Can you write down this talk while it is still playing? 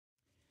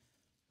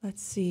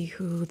Let's see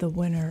who the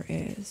winner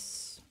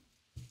is.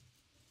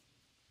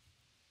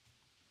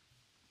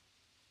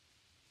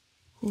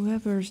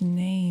 Whoever's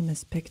name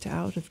is picked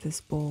out of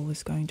this bowl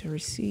is going to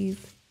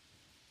receive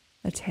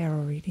a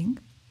tarot reading.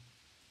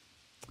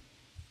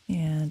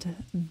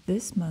 And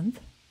this month,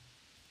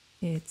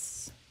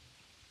 it's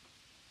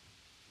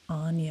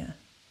Anya.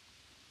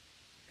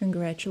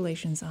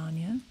 Congratulations,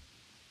 Anya.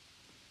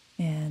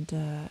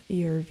 And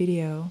your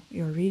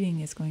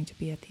reading is going to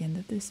be at the end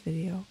of this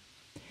video.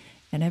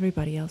 And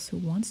everybody else who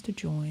wants to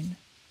join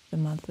the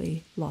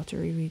monthly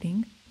lottery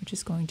reading, which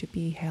is going to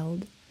be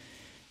held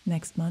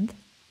next month,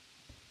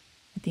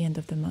 at the end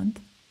of the month,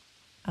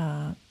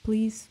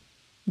 please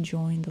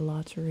join the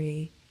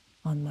lottery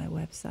on my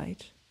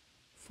website.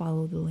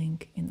 Follow the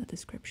link in the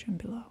description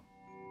below.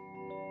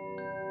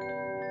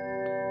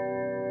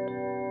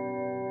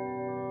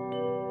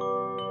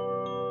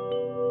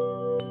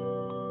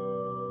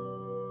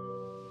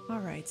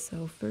 Alright,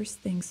 so first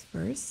things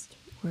first,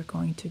 we're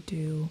going to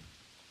do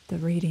the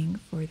reading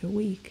for the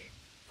week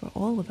for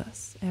all of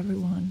us,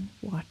 everyone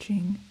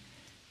watching,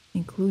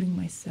 including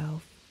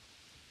myself.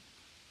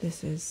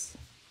 This is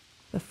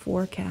the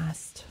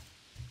forecast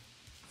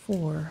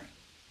for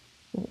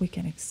what we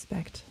can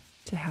expect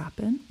to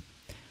happen.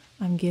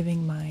 I'm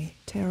giving my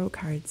tarot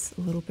cards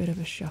a little bit of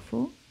a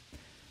shuffle,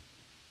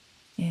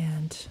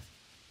 and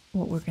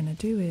what we're going to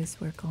do is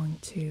we're going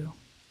to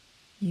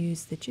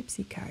use the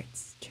Gipsy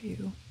cards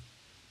to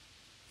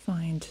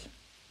find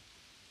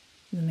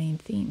the main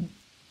theme.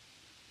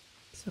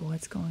 So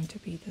what's going to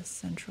be the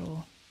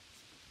central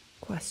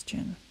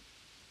question?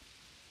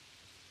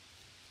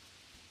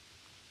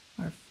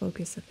 Our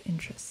focus of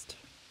interest.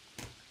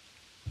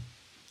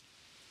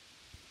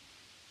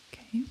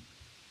 Okay.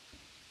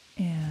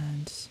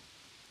 And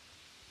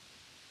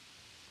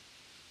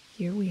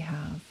here we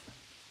have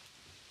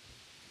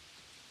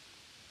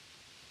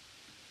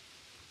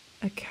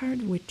a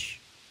card which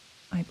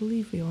I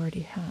believe we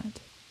already had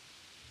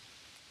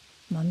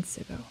months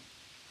ago.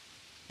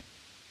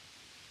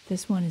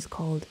 This one is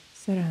called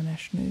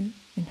Szerelmes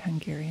in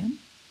Hungarian,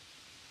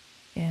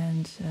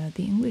 and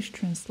the English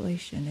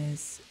translation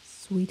is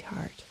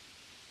sweetheart,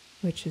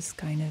 which is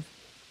kind of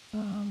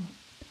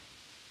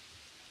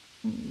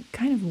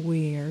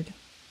weird.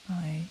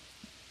 I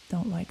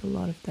don't like a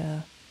lot of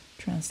the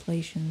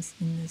translations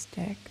in this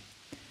deck.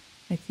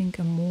 I think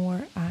a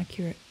more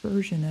accurate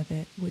version of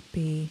it would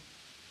be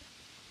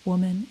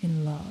woman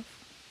in love.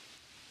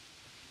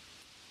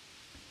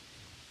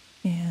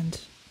 And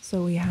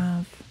so we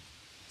have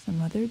some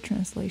other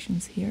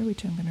translations here,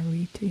 which I'm going to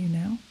read to you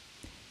now.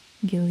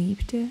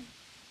 Geliebte,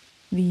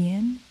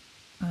 Wien,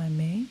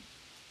 Ame,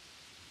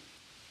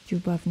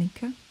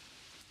 Ljubavnika,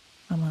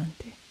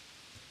 Amante.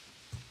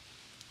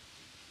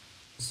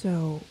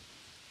 So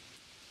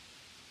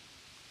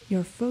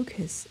your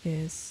focus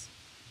is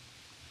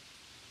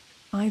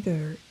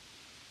either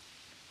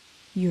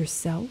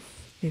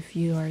yourself, if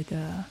you are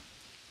the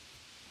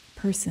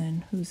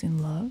person who's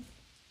in love,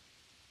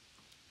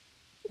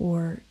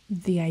 or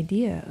the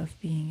idea of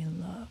being in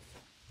love.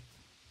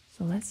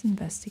 So let's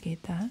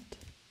investigate that.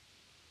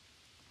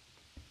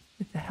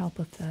 With the help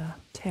of the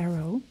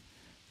tarot,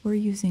 we're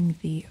using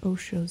the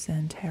Osho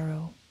Zen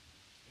Tarot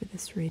for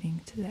this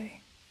reading today.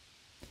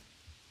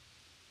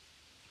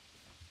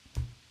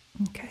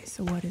 Okay,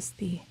 so what is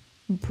the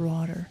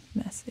broader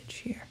message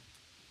here?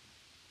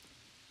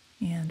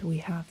 And we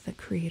have the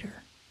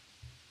Creator.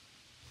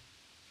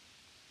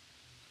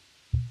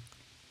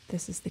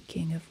 This is the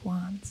King of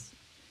Wands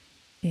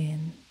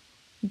in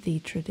the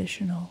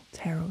traditional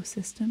tarot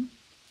system.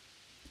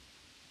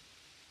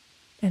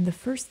 And the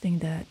first thing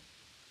that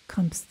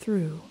comes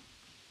through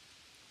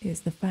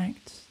is the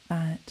fact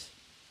that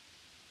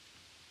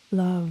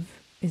love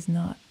is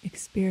not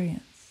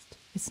experienced,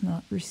 it's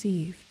not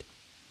received,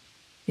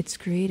 it's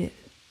created.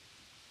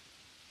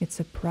 It's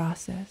a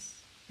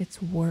process,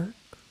 it's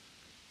work,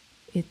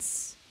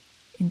 it's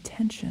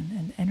intention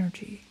and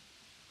energy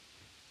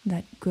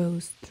that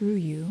goes through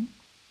you,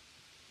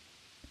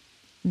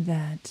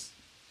 that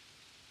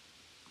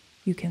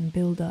you can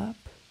build up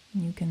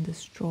and you can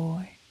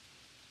destroy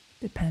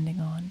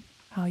depending on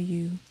how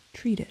you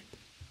treat it,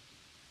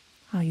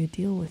 how you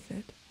deal with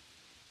it.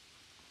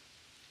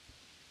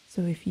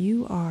 So if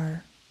you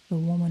are the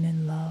woman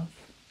in love,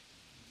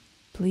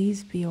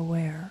 please be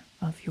aware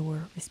of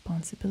your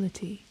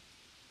responsibility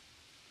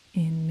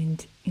in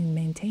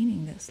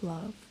maintaining this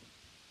love,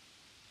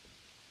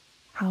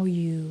 how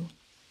you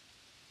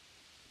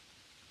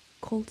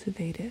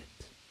cultivate it,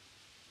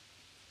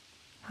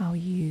 how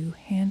you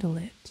handle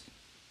it,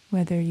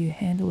 whether you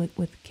handle it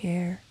with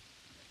care,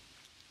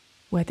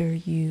 whether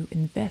you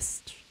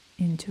invest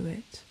into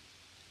it,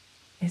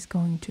 is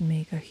going to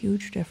make a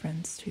huge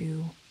difference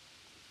to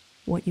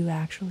what you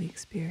actually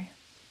experience.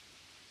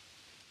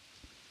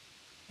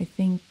 I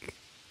think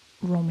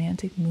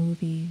romantic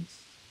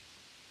movies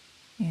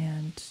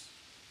and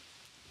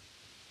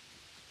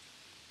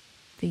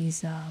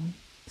these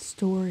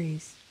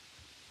stories,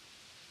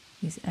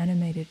 these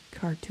animated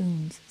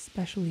cartoons,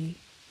 especially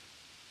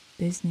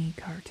Disney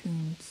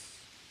cartoons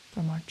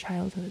from our our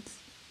childhoods.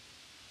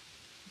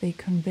 They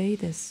convey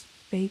this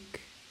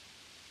fake,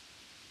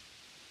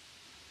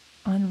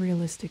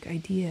 unrealistic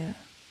idea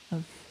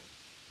of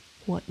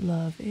what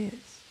love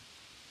is.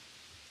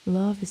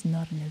 Love is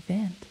not an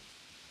event.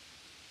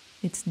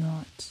 It's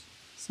not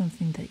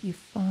something that you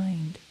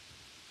find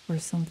or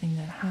something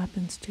that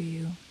happens to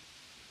you.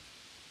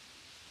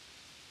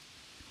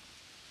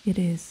 It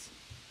is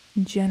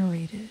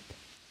generated,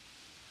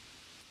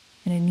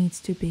 and it needs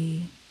to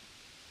be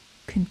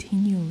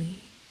continually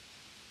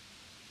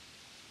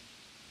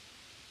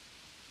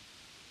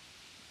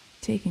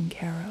taken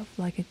care of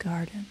like a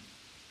garden.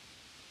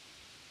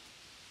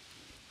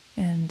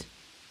 And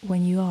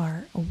when you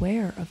are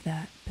aware of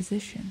that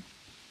position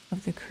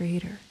of the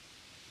Creator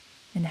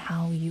and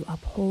how you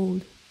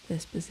uphold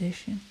this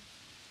position,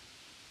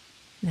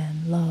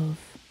 then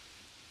love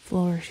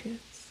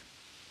flourishes.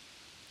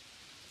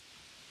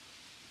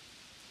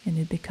 And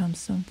it becomes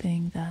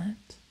something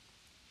that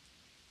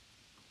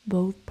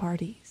both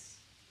parties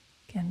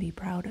can be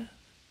proud of.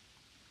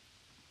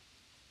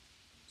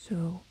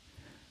 So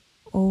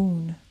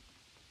own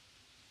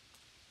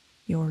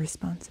your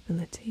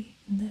responsibility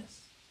in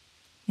this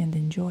and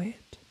enjoy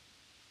it.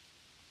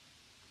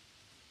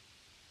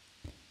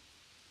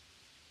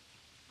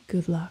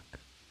 Good luck.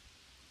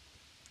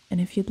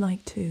 And if you'd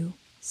like to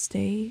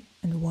stay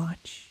and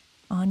watch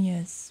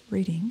Anya's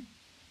reading,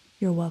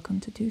 you're welcome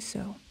to do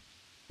so.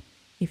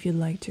 If you'd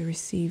like to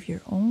receive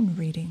your own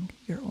reading,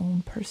 your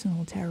own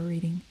personal tarot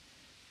reading,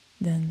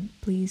 then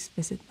please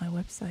visit my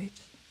website.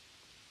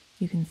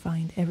 You can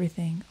find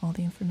everything, all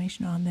the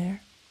information on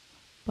there.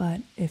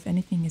 But if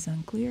anything is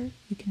unclear,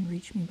 you can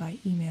reach me by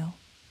email,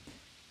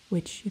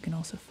 which you can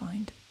also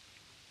find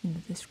in the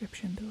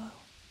description below.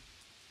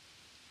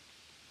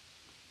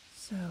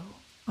 So,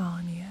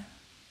 Anya,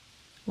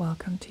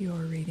 welcome to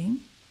your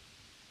reading.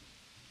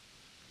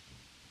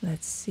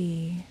 Let's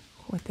see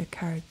what the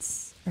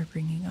cards are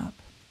bringing up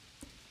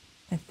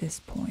at this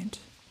point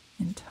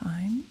in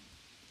time.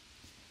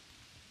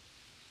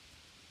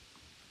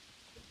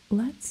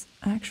 Let's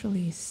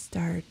actually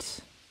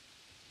start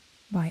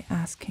by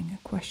asking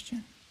a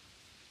question.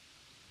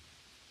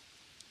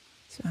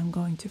 So I'm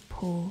going to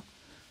pull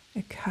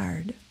a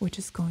card which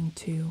is going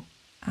to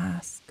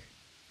ask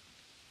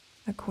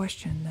a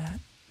question that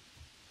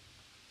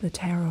the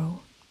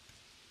tarot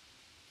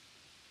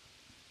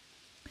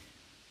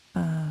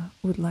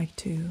would like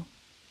to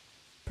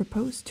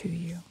propose to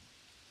you.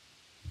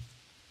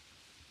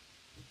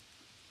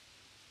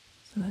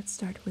 So let's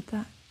start with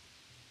that.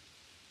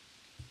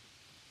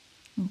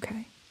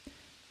 Okay,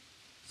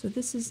 so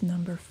this is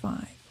number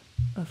 5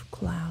 of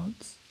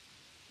clouds,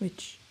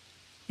 which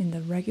in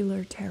the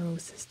regular tarot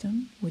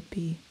system would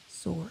be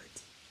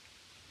swords.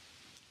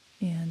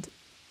 And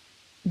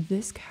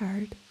this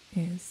card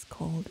is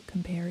called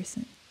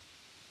comparison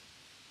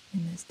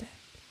in this deck.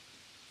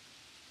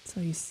 So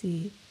you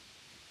see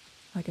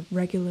like a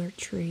regular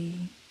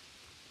tree,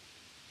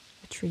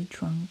 a tree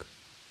trunk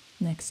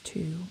next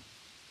to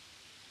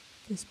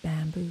this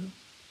bamboo.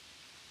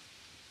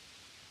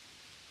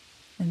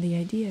 And the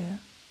idea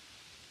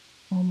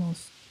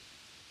almost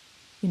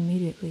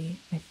immediately,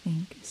 I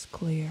think, is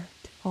clear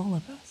to all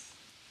of us.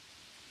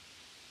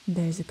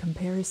 There's a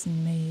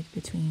comparison made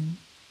between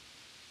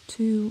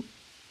two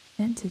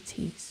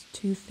entities,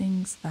 two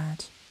things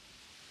that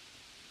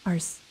are,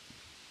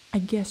 I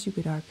guess you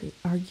could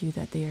argue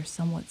that they are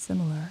somewhat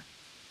similar,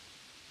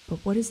 but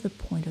what is the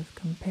point of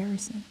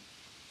comparison?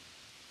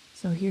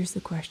 So here's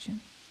the question.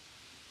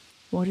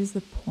 What is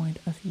the point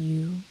of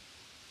you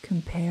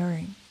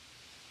comparing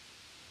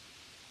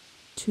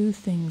two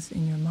things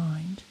in your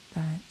mind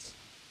that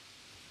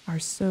are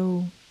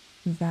so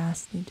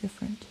vastly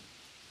different?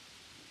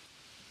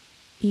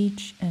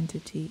 Each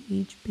entity,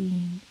 each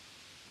being,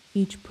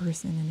 each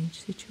person in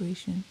each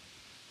situation,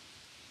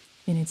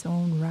 in its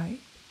own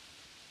right,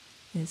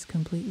 is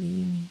completely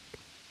unique.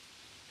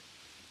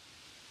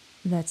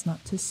 That's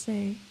not to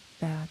say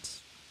that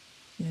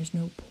there's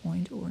no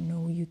point or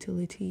no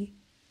utility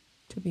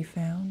to be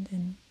found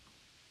in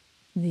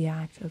the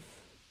act of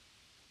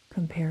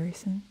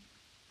comparison,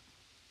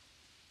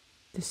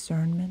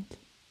 discernment,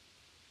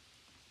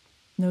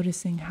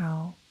 noticing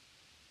how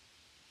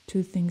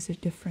two things are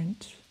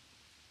different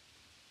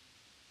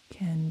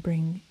can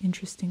bring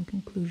interesting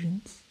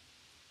conclusions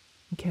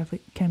and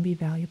can be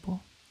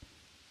valuable.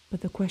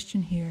 But the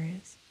question here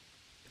is,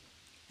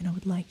 and I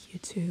would like you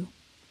to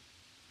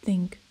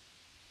think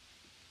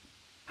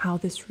how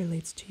this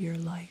relates to your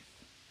life.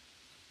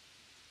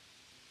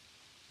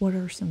 What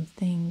are some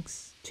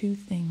things, two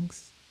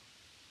things,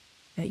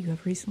 that you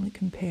have recently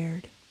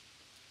compared,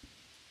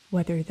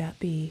 whether that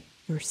be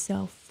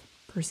yourself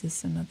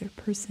versus another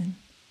person,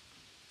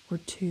 or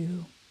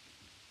two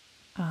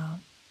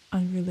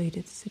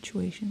unrelated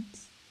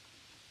situations?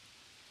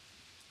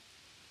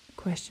 The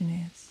question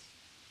is,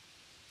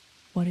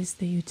 what is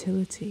the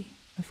utility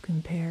of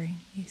comparing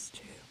these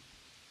two?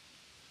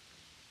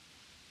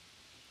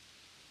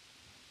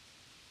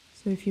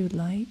 So if you would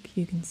like,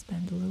 you can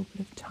spend a little bit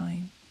of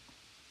time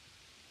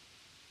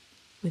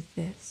with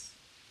this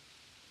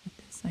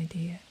this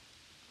idea.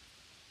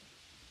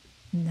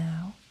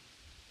 Now,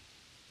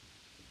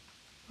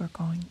 we're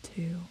going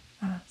to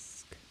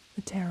ask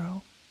the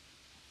tarot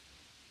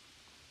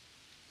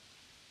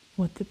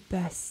what the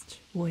best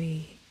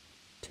way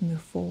to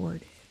move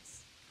forward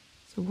is.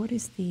 So, what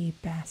is the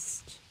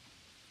best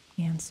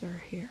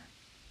answer here?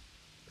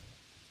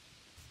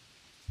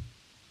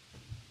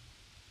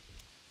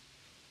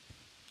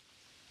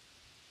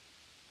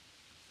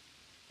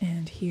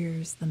 And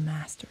here's the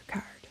Master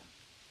card.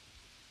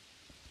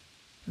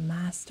 The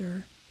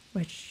Master,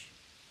 which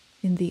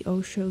in the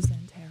Osho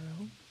Zen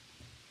Tarot,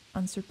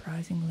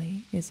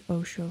 unsurprisingly, is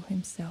Osho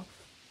himself.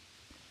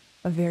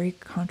 A very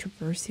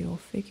controversial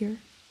figure.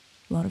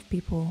 A lot of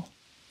people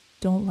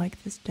don't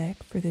like this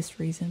deck for this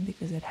reason,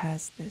 because it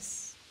has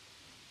this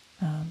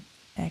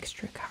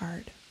extra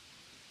card.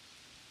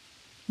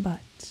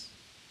 But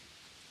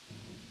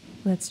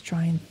let's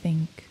try and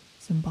think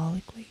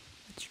symbolically.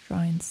 Let's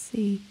try and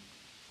see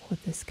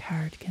what this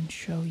card can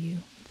show you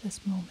at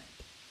this moment.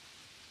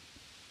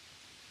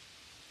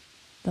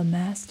 The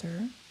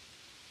Master,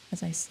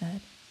 as I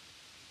said,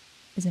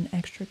 is an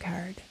extra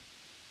card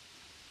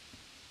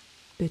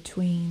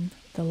between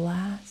the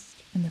last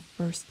and the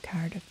first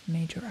card of the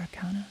Major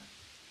Arcana.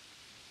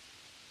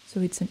 So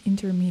it's an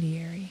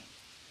intermediary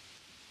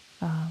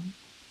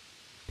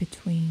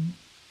between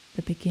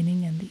the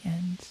beginning and the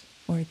end,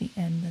 or the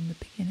end and the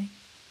beginning.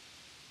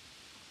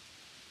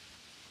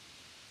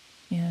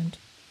 And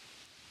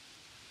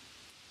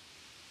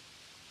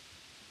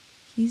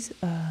he's,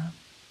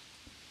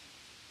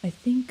 I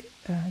think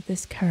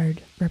this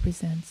card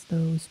represents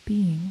those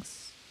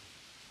beings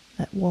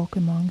that walk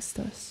amongst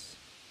us,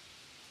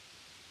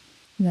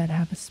 that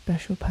have a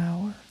special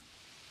power.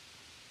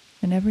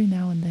 And every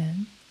now and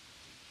then,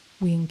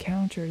 we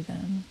encounter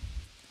them,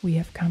 we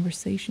have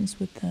conversations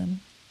with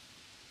them.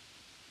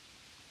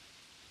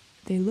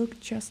 They look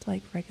just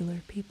like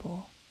regular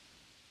people.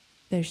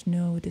 There's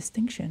no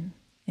distinction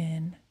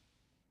in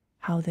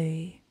how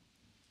they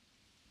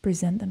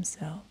present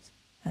themselves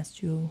as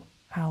to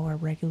how a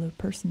regular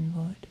person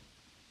would.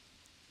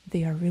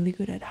 They are really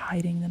good at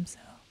hiding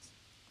themselves.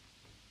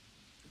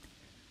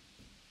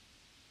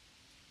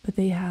 But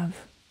they have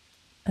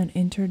an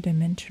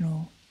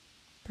interdimensional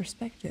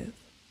perspective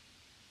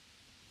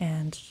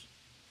and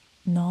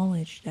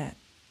knowledge that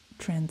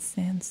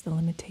transcends the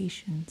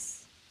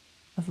limitations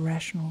of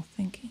rational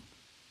thinking.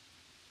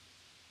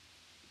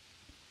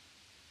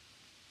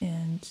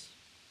 And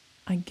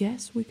I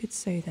guess we could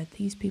say that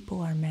these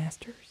people are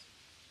masters.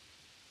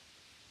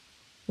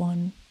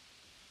 One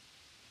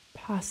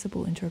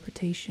possible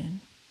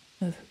interpretation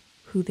of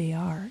who they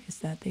are is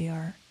that they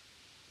are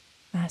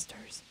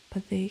masters,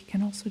 but they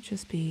can also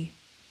just be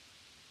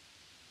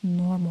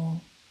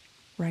normal,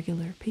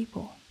 regular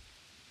people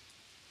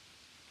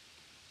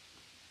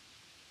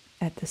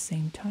at the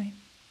same time.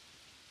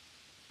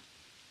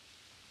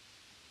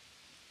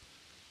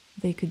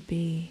 They could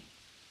be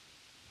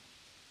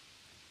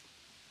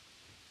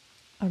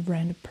a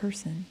random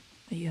person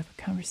that you have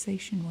a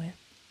conversation with,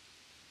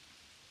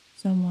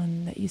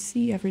 someone that you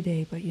see every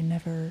day but you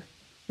never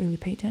really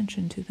pay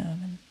attention to them,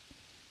 and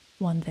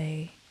one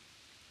day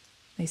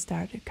they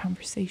start a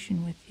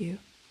conversation with you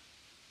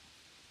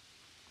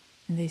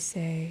and they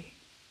say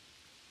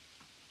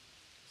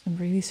some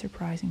really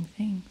surprising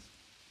things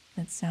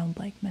that sound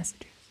like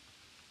messages.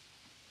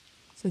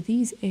 So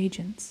these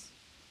agents,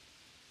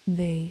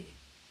 they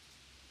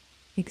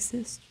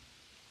exist.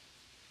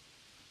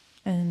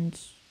 And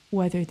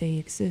whether they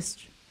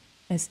exist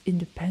as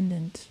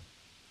independent,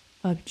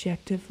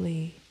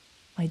 objectively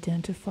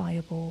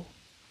identifiable,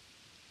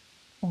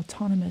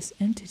 autonomous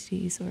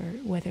entities, or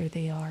whether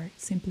they are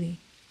simply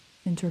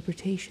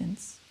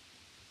interpretations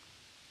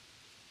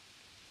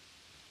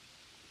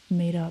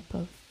made up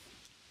of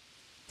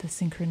the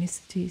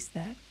synchronicities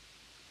that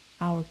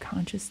our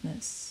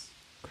consciousness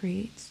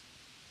creates,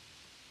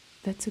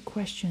 that's a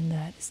question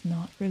that is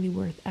not really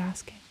worth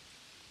asking.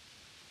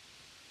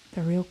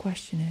 The real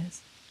question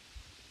is,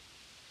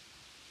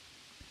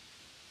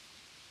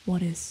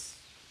 what is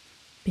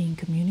being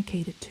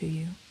communicated to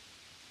you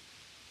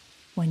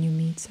when you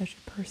meet such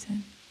a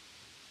person?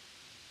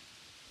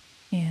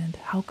 And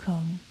how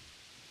come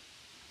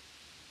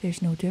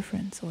there's no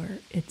difference, or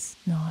it's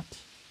not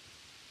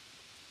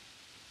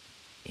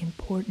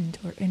important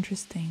or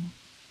interesting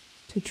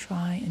to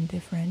try and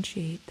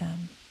differentiate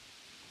them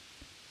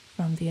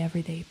from the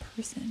everyday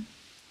person?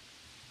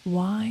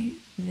 Why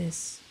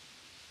this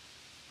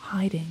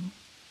hiding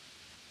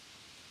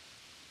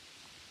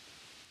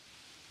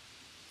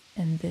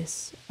and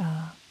this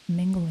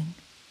mingling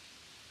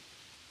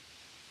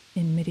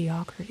in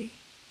mediocrity?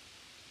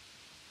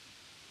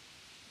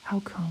 How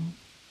come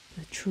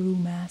the true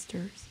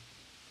masters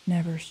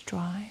never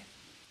strive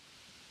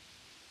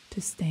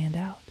to stand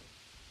out?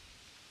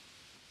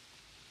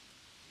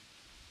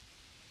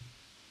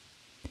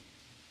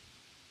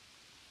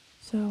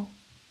 So,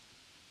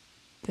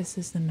 this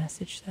is the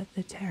message that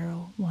the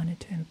tarot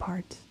wanted to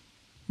impart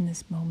in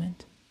this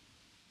moment.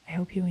 I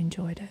hope you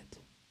enjoyed it.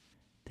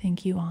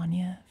 Thank you,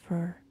 Anya,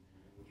 for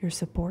your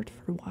support,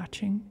 for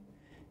watching.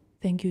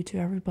 thank you to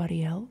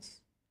everybody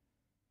else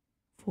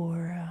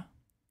for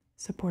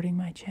supporting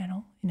my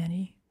channel in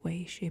any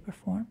way, shape, or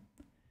form.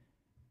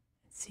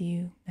 See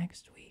you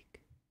next week.